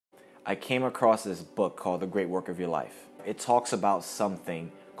I came across this book called The Great Work of Your Life. It talks about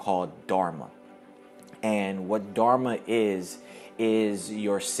something called Dharma. And what Dharma is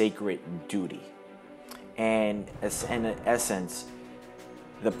your sacred duty. And in essence,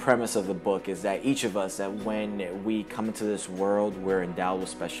 the premise of the book is that each of us, that when we come into this world, we're endowed with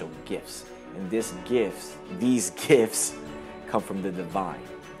special gifts. And these gifts come from the divine.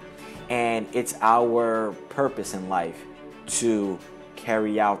 And it's our purpose in life to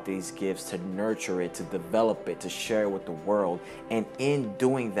carry out these gifts, to nurture it, to develop it, to share it with the world. And in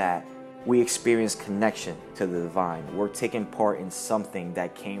doing that, we experience connection to the divine. We're taking part in something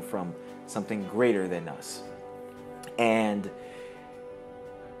that came from something greater than us. And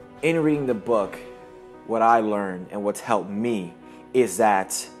in reading the book, what I learned and what's helped me is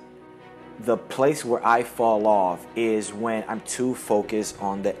that the place where I fall off is when I'm too focused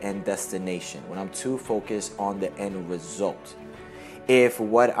on the end destination, when I'm too focused on the end result. If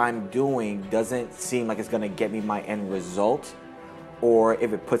what I'm doing doesn't seem like it's going to get me my end result, or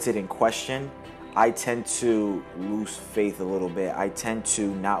if it puts it in question, I tend to lose faith a little bit. I tend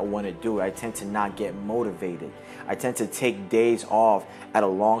to not want to do it. I tend to not get motivated. I tend to take days off at a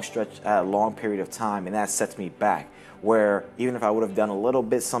long period of time, and that sets me back. Where even if I would have done a little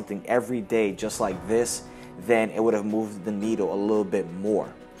bit something every day just like this, then it would have moved the needle a little bit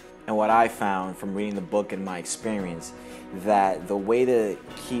more. And what I found from reading the book and my experience, that the way to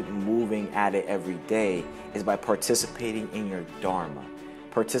keep moving at it every day is by participating in your Dharma,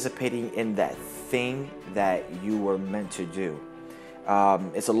 participating in that thing that you were meant to do.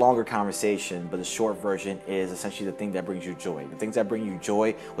 It's a longer conversation, but the short version is essentially the thing that brings you joy. The things that bring you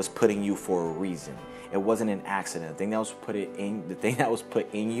joy was putting you for a reason. It wasn't an accident. The thing that was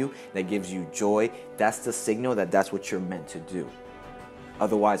put in you that gives you joy, that's the signal that that's what you're meant to do.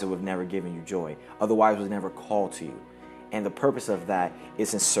 Otherwise, it would have never given you joy. Otherwise, it was never called to you. And the purpose of that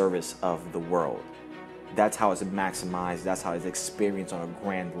is in service of the world. That's how it's maximized. That's how it's experienced on a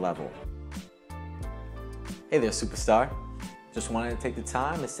grand level. Hey there, superstar. Just wanted to take the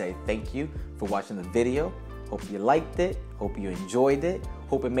time to say thank you for watching the video. Hope you liked it. Hope you enjoyed it.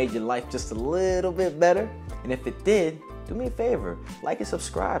 Hope it made your life just a little bit better. And if it did, do me a favor, like and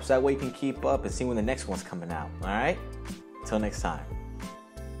subscribe so that way you can keep up and see when the next one's coming out. All right? Till next time.